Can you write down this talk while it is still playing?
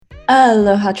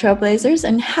Aloha Trailblazers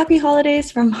and happy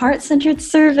holidays from Heart Centered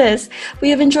Service. We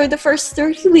have enjoyed the first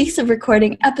 30 weeks of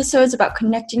recording episodes about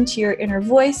connecting to your inner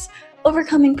voice,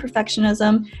 overcoming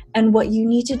perfectionism, and what you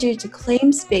need to do to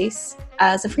claim space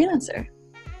as a freelancer.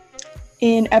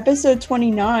 In episode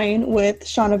 29 with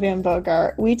Shauna Van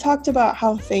Bogart, we talked about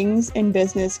how things in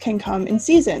business can come in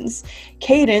seasons.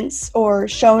 Cadence, or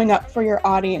showing up for your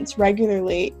audience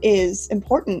regularly, is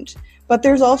important, but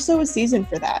there's also a season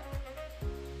for that.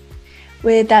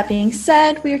 With that being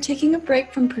said, we are taking a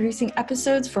break from producing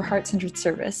episodes for Heart Centered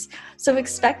Service, so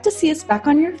expect to see us back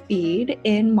on your feed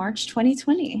in March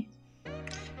 2020.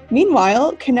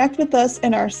 Meanwhile, connect with us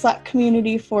in our Slack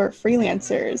community for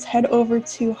freelancers. Head over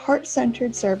to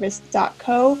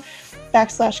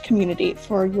heartcenteredservice.co/community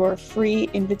for your free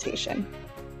invitation.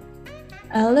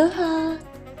 Aloha!